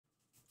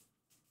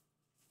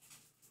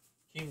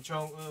Kim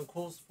Jong Un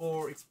calls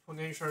for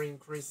exponential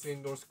increase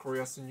in North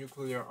Korea's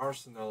nuclear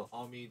arsenal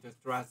amid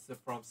threats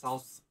from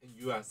South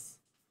U.S.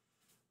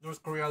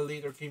 North Korea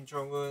leader Kim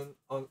Jong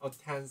Un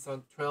attends a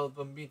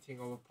 12th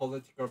meeting of a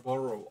political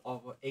bureau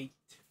of 8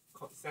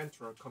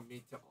 Central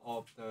Committee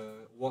of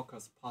the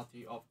Workers'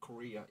 Party of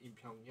Korea in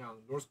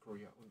Pyongyang, North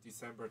Korea, on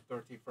December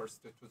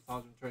 31st,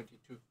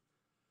 2022.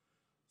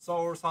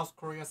 Seoul, South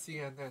Korea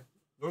CNN.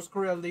 North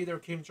Korea leader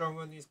Kim Jong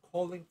Un is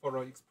calling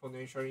for an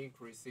exponential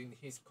increase in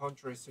his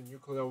country's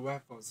nuclear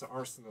weapons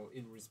arsenal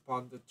in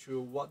response to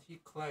what he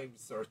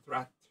claims are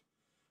threat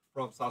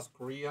from South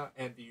Korea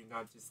and the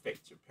United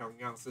States.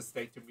 Pyongyang's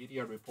state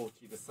media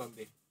reported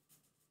Sunday.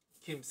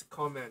 Kim's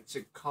comments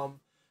come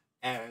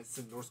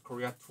as North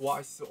Korea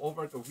twice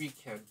over the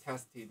weekend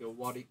tested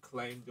what it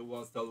claimed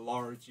was the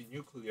large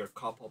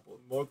nuclear-capable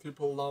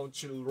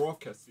multiple-launch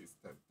rocket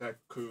system that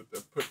could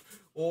put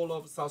all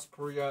of South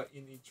Korea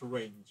in its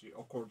range,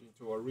 according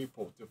to a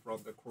report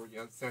from the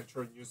Korean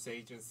Central News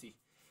Agency.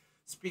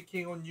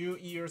 Speaking on New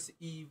Year's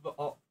Eve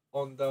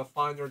on the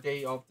final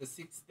day of the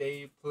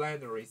six-day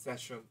plenary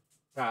session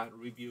that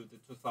reviewed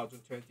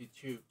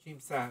 2022, Kim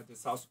said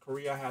South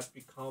Korea has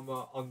become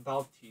an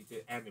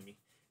undoubted enemy,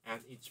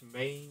 and its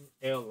main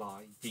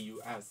ally, the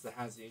US,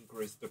 has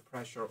increased the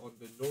pressure on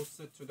the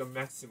North to the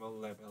maximum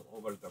level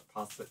over the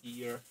past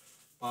year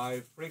by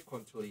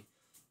frequently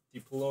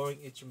deploying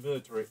its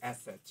military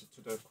assets to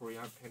the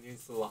Korean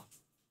peninsula.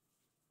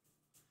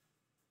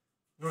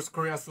 North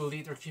Korea's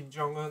leader Kim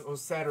Jong Un on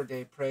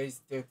Saturday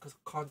praised the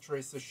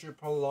country's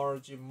super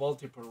large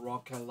multiple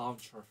rocket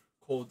launcher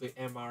called the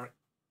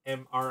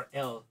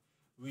MRL,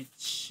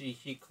 which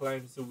he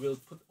claims will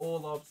put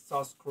all of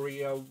South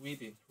Korea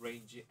within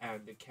range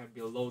and can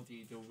be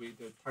loaded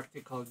with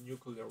tactical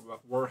nuclear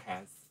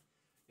warheads.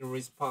 In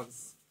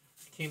response,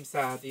 Kim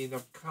said in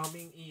the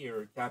coming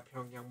year that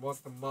Pyongyang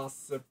must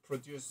mass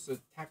produce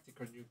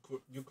tactical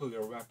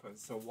nuclear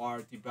weapons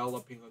while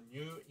developing a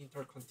new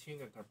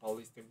intercontinental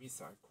ballistic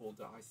missile called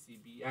the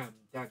ICBM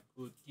that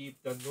would give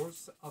the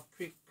North a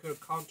quick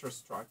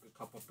counter-strike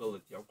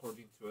capability,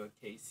 according to a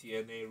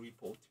KCNA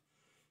report.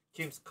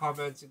 Kim's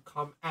comments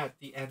come at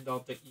the end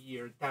of the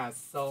year that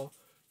saw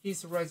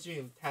his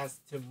regime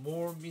test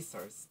more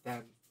missiles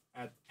than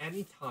at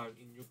any time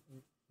in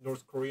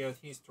North Korean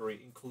history,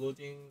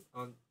 including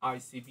an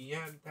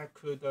ICBM that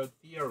could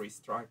theory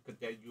strike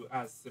the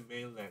U.S.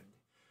 mainland.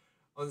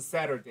 On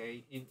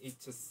Saturday, in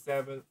its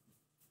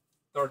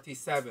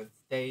 37th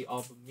day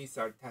of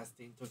missile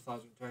testing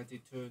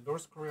 2022,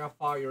 North Korea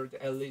fired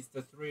at least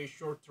 3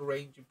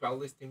 short-range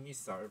ballistic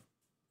missiles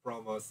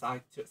from a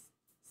site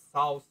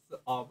south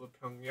of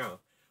Pyongyang,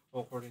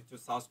 according to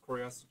South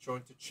Korea's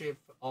Joint Chief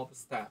of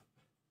Staff.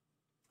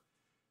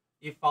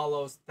 It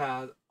follows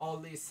that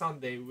only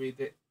Sunday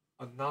with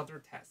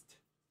another test.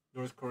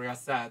 North Korea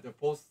said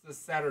both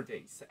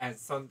Saturday's and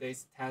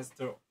Sunday's tests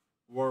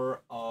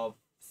were of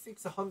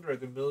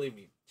 600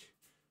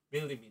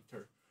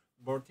 millimeter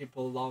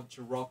multiple launch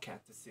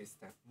rocket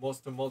system.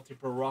 Most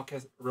multiple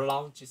rocket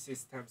launch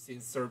systems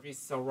in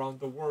service around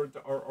the world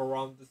are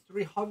around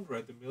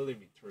 300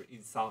 millimeter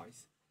in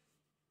size.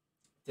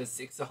 The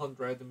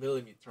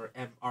 600mm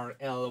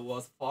MRL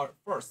was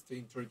first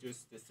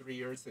introduced 3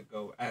 years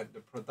ago, and the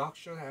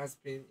production has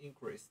been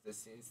increased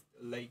since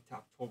late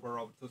October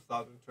of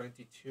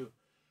 2022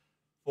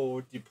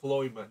 for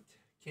deployment,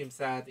 Kim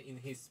said in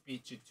his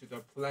speech to the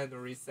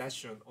plenary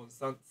session on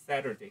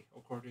Saturday,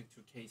 according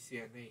to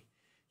KCNA.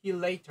 He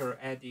later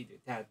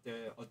added that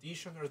the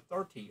additional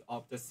 30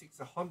 of the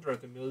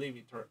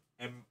 600mm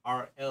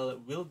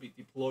MRL will be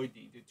deployed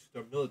to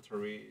the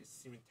military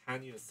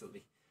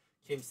simultaneously.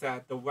 Kim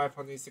said the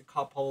weapon is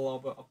capable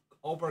of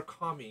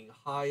overcoming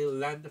high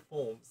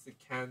landforms,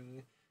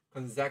 can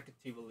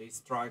consecutively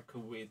strike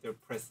with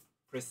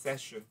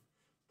precision,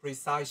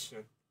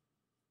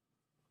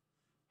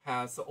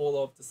 has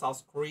all of the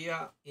South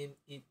Korea in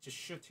its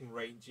shooting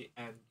range,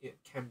 and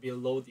it can be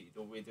loaded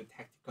with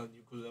tactical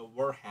nuclear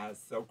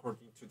warheads,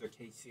 according to the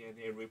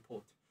KCNA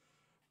report.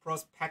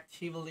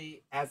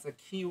 Prospectively, as a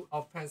key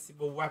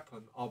offensive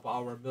weapon of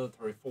our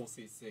military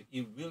forces,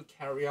 it will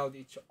carry out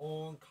its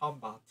own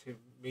combat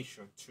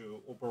mission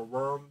to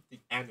overwhelm the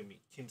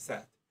enemy, Kim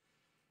said.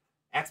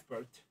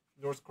 Expert,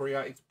 North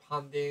Korea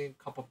expanding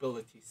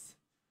capabilities.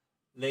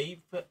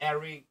 Leif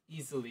Eric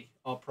Easley,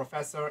 a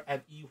professor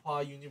at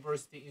Ewha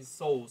University in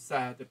Seoul,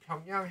 said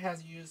Pyongyang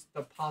has used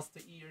the past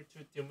year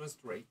to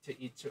demonstrate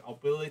its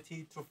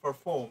ability to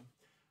perform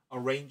a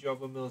range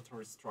of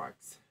military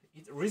strikes.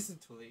 It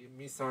recently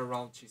missile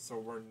launches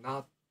were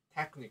not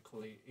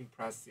technically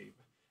impressive.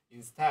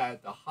 Instead,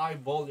 a high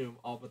volume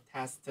of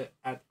tests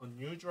at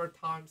unusual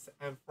times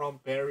and from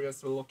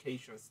various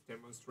locations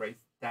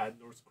demonstrates that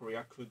North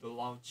Korea could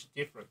launch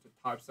different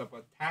types of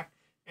attack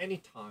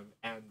anytime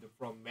and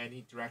from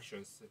many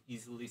directions,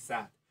 Easily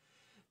said.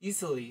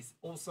 Easily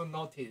also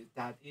noted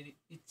that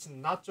it's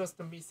not just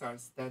the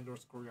missiles that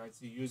North Korea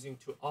is using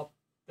to up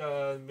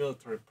the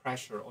military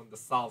pressure on the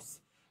South.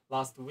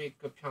 Last week,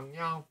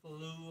 Pyongyang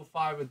flew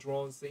 5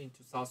 drones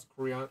into South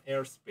Korean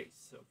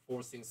airspace,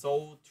 forcing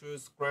Seoul to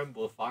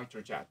scramble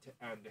fighter jets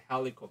and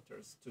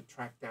helicopters to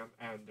track them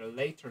and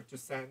later to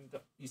send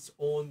its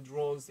own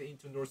drones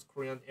into North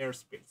Korean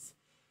airspace.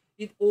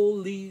 It all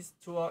leads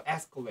to an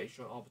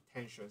escalation of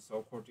tensions,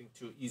 according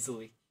to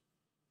Easily.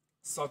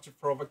 Such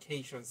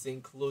provocations,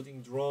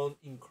 including drone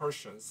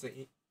incursions,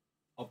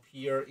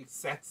 appear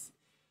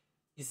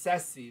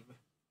excessive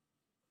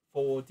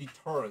for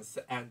deterrence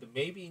and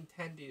may be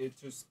intended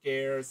to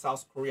scare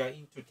South Korea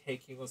into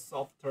taking a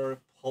softer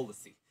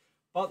policy.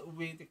 But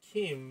with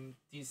Kim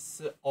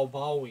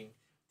disavowing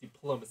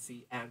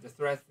diplomacy and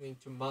threatening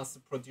to mass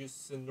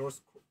produce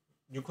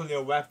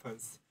nuclear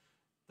weapons,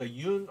 the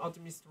Yoon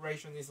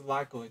administration is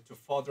likely to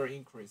further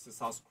increase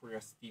South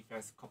Korea's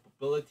defense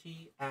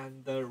capability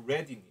and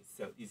readiness,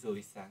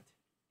 Easily said.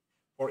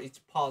 For its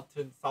part,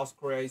 South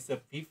Korea is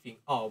beefing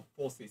up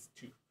forces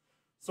too.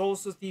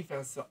 Seoul's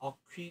Defense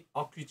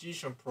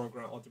Acquisition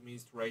Program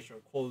Administration,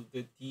 called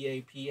the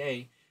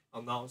DAPA,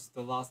 announced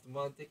last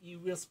month that it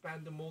will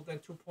spend more than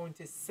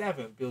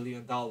 $2.7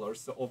 billion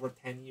over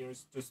 10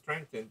 years to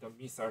strengthen the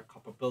missile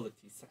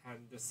capabilities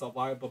and the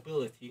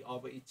survivability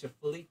of its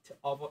fleet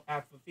of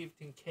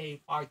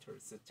F-15K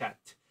fighters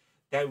jet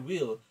that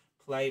will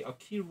play a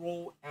key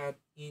role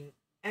in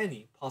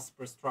any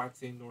possible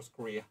strikes in North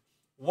Korea.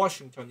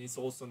 Washington is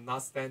also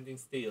not standing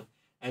still,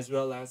 as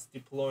well as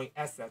deploying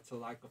assets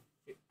like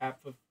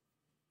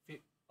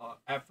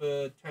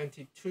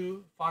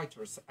F-22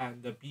 fighters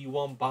and the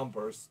B-1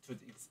 bombers to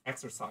the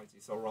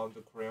exercises around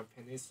the Korean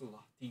Peninsula.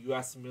 The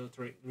U.S.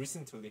 military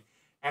recently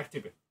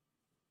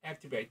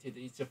activated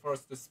its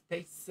first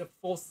Space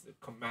Force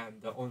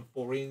Command on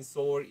foreign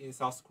soil in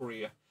South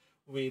Korea,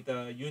 with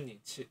the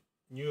unit's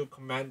new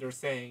commander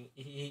saying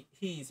he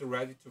is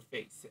ready to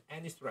face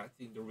any threat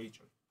in the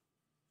region.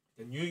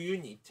 The new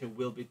unit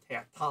will be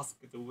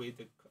tasked with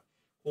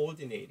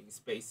coordinating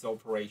space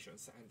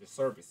operations and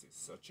services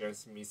such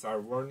as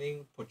missile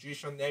warning,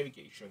 position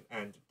navigation,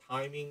 and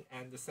timing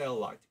and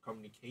satellite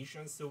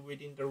communications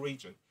within the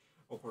region,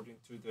 according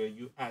to the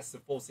U.S.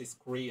 Forces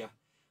Korea.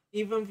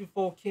 Even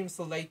before Kim's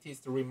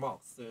latest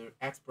remarks, the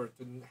expert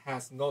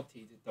has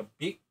noted the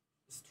big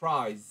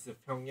strides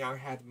Pyongyang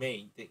had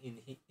made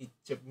in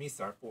its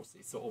missile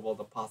forces over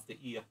the past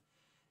year.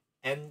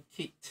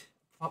 N.Korea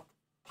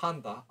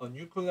Panda, a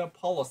nuclear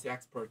policy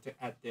expert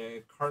at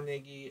the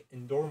Carnegie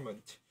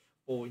Endowment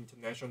for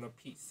International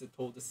Peace,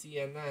 told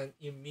CNN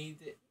in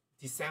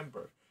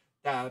mid-December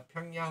that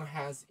Pyongyang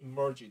has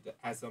emerged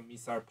as a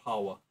missile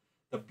power.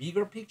 The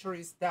bigger picture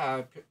is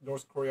that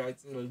North Korea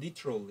is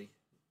literally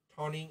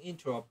turning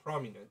into a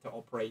prominent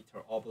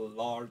operator of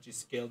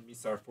large-scale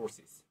missile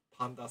forces.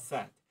 Panda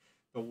said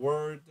the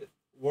word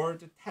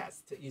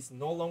test is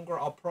no longer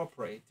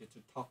appropriate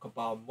to talk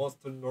about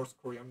most North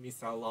Korean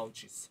missile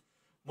launches.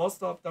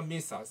 Most of the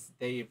missiles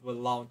they've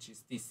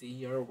launched this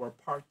year were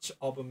part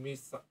of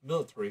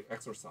military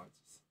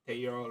exercises.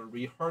 They are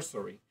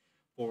rehearsing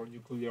for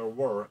nuclear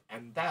war,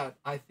 and that,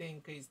 I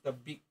think, is the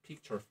big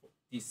picture for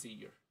this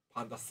year,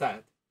 Panda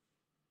said.